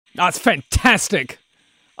Oh, it's fantastic.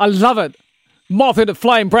 I love it. Moth Into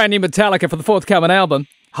Flame, brand new Metallica for the forthcoming album.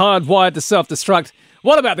 Hardwired to Self-Destruct.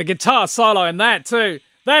 What about the guitar solo in that too?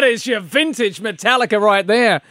 That is your vintage Metallica right there.